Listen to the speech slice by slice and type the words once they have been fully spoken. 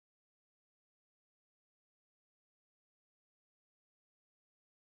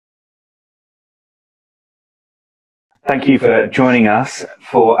Thank you for joining us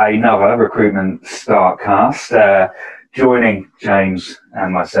for another Recruitment Startcast. Joining James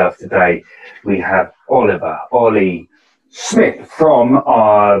and myself today, we have Ollie Smith from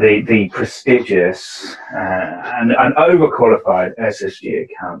the prestigious and overqualified SSG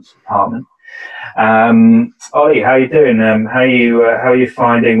Accounts Department. Ollie, how are you doing? How are you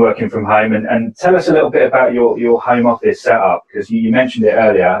finding working from home? And tell us a little bit about your home office setup, because you mentioned it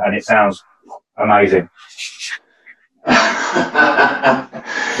earlier and it sounds amazing.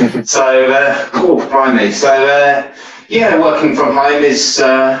 Blimey. Working from home is,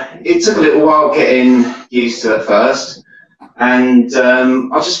 it took a little while getting used to it first. And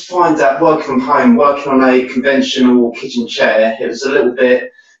I just find that working from home, working on a conventional kitchen chair, it was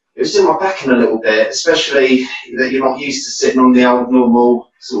in my back in a little bit, especially that you're not used to sitting on the old normal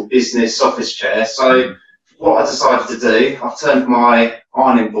sort of business office chair. So what I decided to do, I've turned my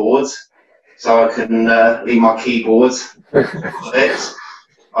ironing board so I can leave my keyboard on it.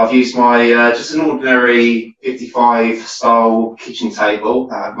 I've used my just an ordinary 55 style kitchen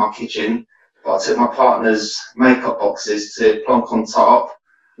table out of my kitchen, but I took my partner's makeup boxes to plonk on top,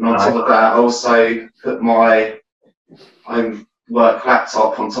 and on top of that I also put my own work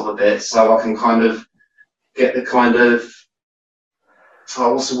laptop on top of it, so I can kind of get the kind of,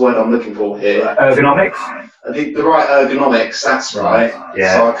 what's the word I'm looking for here? Ergonomics? The right ergonomics, that's right.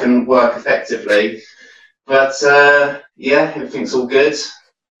 Yeah. So I can work effectively. But everything's all good.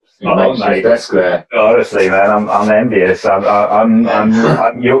 Desk there. Honestly, man, I'm envious. I've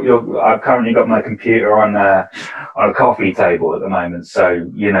currently got my computer on a coffee table at the moment, so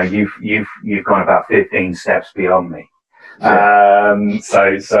you've gone about 15 steps beyond me. Yeah.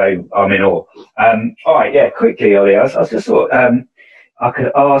 So I'm in awe. All right, yeah. Quickly, Ollie, I was just thought I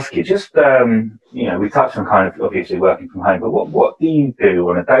could ask you just we touched on kind of obviously working from home, but what do you do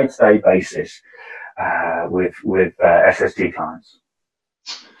on a day-to-day basis with SSG clients?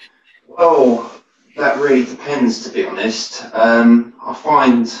 Well, that really depends, to be honest. I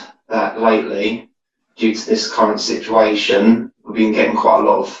find that lately, due to this current situation, we've been getting quite a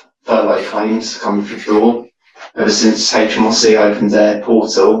lot of furlough claims coming through the door ever since HMRC opened their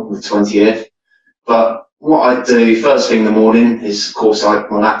portal on the 20th. But what I do first thing in the morning is, of course, I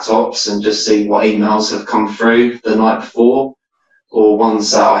open my laptops and just see what emails have come through the night before, or ones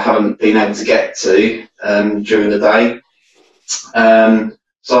that I haven't been able to get to during the day.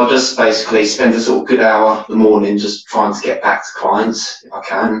 So I just basically spend a sort of good hour in the morning just trying to get back to clients if I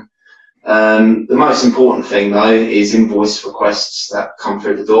can. The most important thing though is invoice requests that come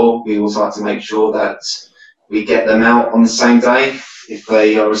through the door. We always like to make sure that we get them out on the same day if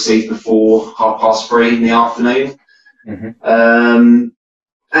they are received before 3:30 in the afternoon. Mm-hmm.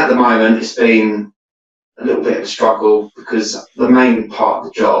 At the moment it's been a little bit of a struggle because the main part of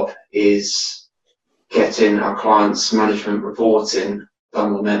the job is getting our clients' management reporting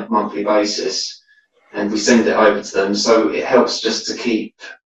done on a monthly basis, and we send it over to them, so it helps just to keep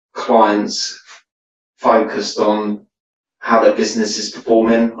clients focused on how their business is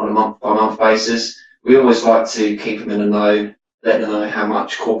performing on a month-by-month basis. We always like to keep them in the know, let them know how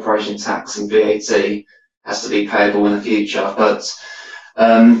much corporation tax and VAT has to be payable in the future, but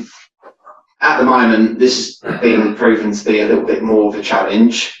at the moment this has been proven to be a little bit more of a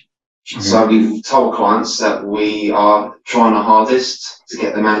challenge. Mm-hmm. So we've told clients that we are trying our hardest to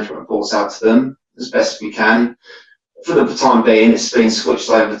get the management reports out to them as best we can. For the time being, it's been switched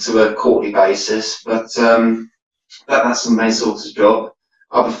over to a quarterly basis, but that's the main sort of job.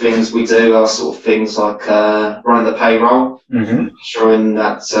 Other things we do are sort of things like running the payroll, mm-hmm. ensuring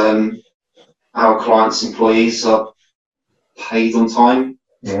that our clients' employees are paid on time.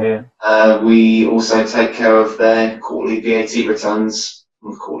 Yeah. We also take care of their quarterly VAT returns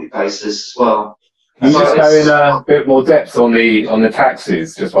on a quarterly basis as well. And just go in a bit more depth on the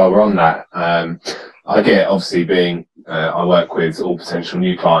taxes, just while we're on that. I get, obviously, being I work with all potential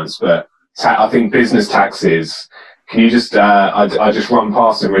new clients, but I think business taxes. Can you just I just run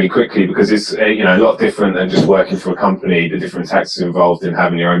past them really quickly, because it's a lot different than just working for a company. The different taxes involved in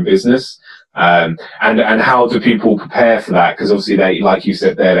having your own business, and how do people prepare for that? Because obviously they, like you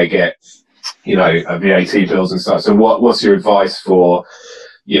said there, they get VAT bills and stuff. So what's your advice for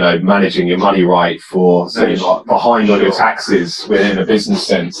managing your money right, for so you're not behind on your taxes within a business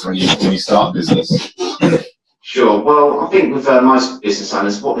sense when you start a business? Sure. Well, I think with most business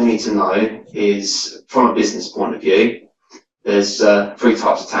owners, what they need to know is, from a business point of view, there's 3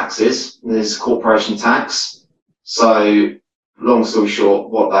 types of taxes. There's corporation tax. So, long story short,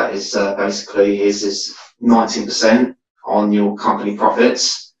 what that is basically is 19% on your company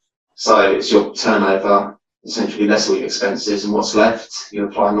profits. So it's your turnover, essentially less all your expenses, and what's left, you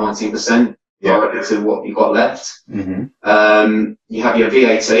apply 19%. directly to what you've got left. Mm-hmm. You have your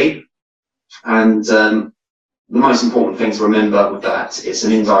VAT, and the most important thing to remember with that is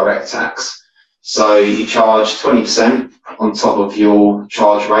an indirect tax. So you charge 20% on top of your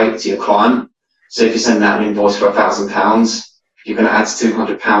charge rate to your client. So if you send out an invoice for £1,000, you're going to add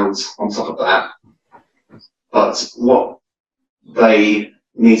 £200 on top of that. But what they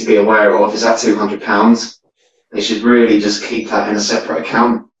need to be aware of is that £200, they should really just keep that in a separate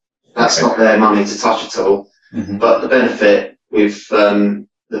account. That's not their money to touch at all. Mm-hmm. But the benefit with the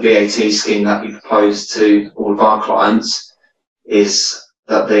VAT scheme that we propose to all of our clients is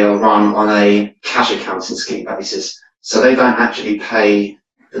that they are run on a cash accounting scheme basis. So they don't actually pay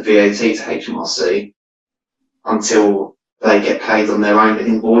the VAT to HMRC until they get paid on their own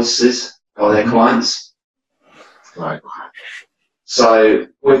invoices by their clients. Right. So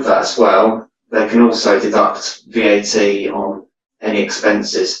with that as well, they can also deduct VAT on any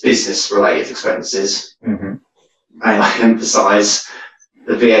expenses, business-related expenses. Mm-hmm. And I emphasise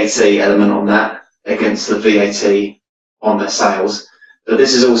the VAT element on that against the VAT on their sales. But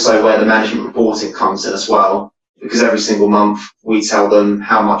this is also where the management reporting comes in as well, because every single month we tell them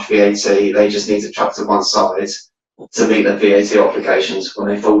how much VAT they just need to chuck to one side to meet their VAT obligations when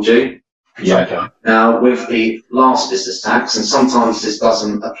they fall due. Yeah. Okay. Now, with the last business tax, and sometimes this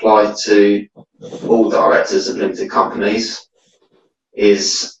doesn't apply to all directors of limited companies,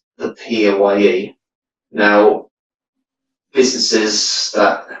 is the PAYE. Now, business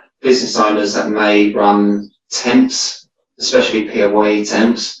owners that may run temps, especially PAYE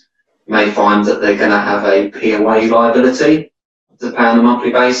temps, may find that they're going to have a PAYE liability to pay on a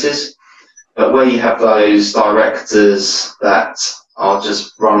monthly basis. But where you have those directors that are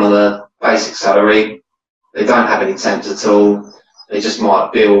just run on a basic salary, they don't have any temps at all, they just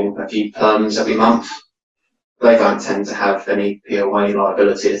might bill a few perms every month, they don't tend to have any PAYE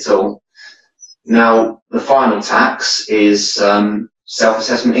liability at all. Now, the final tax is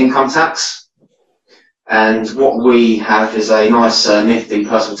self-assessment income tax. And what we have is a nice nifty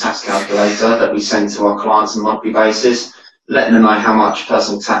personal tax calculator that we send to our clients on a monthly basis, letting them know how much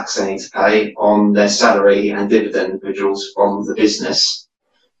personal tax they need to pay on their salary and dividend withdrawals from the business.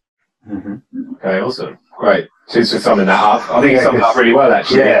 Mm-hmm. Okay, awesome. Great. Cheers for summing that up. I think you summed it up really well,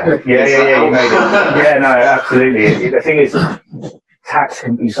 actually. Yeah, you made it. Yeah, no, absolutely. The thing is, tax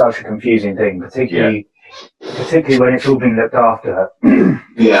can be such a confusing thing, particularly when it's all been looked after.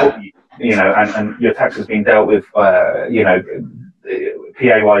 Yeah. You know, and your tax has been dealt with, you know,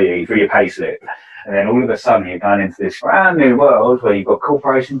 PAYE through your payslip. And then all of a sudden you're going into this brand new world where you've got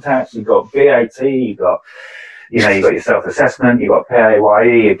corporation tax, you've got VAT, you've got your self-assessment, you've got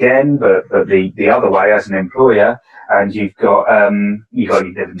PAYE again, but the other way as an employer, and you've got your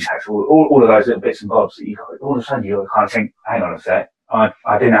dividend tax, all of those little bits and bobs that all of a sudden you kind of think, hang on a sec, I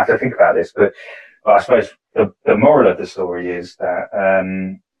didn't have to think about this, but I suppose the moral of the story is that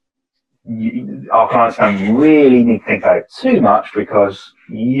our clients don't really need to think about it too much, because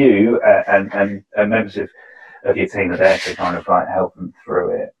you and members of your team are there to kind of like help them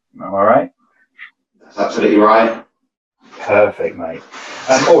through it. Am I right? That's absolutely right. Perfect, mate.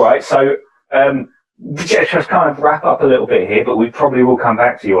 All right, so just kind of wrap up a little bit here, but we probably will come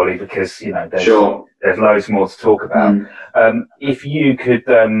back to you, Ollie, because there's loads more to talk about. If you could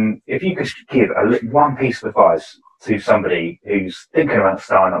give one piece of advice to somebody who's thinking about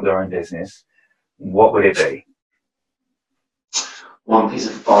starting up their own business, what would it be? One piece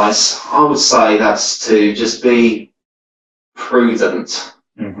of advice, I would say that's to just be prudent.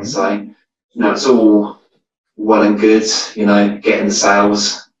 Mm-hmm. So, it's all well and good, getting the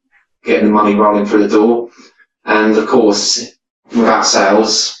sales, getting the money rolling through the door. And of course, without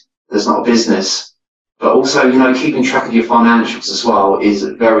sales, there's not a business. But also, keeping track of your financials as well is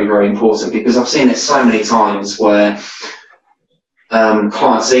very, very important, because I've seen it so many times where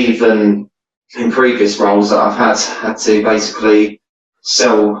clients, even in previous roles that I've had to basically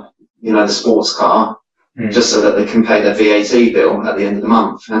sell, the sports car just so that they can pay their VAT bill at the end of the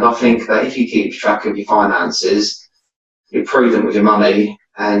month. And I think that if you keep track of your finances, you're prudent with your money,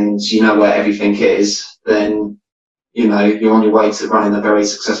 and you know where everything is, then, you're on your way to running a very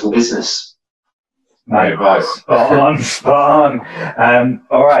successful business. Mate, spot on.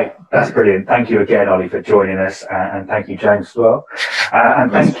 All right, that's brilliant. Thank you again, Ollie, for joining us, and thank you, James, as well.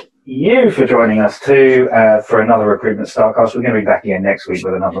 And thank you for joining us too for another Recruitment Startcast. We're going to be back again next week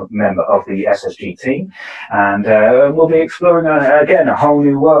with another member of the SSG team, and we'll be exploring again a whole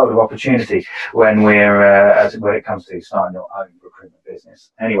new world of opportunity when it comes to starting your own recruitment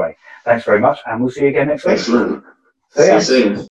business. Anyway, thanks very much, and we'll see you again next week. Excellent. See you soon.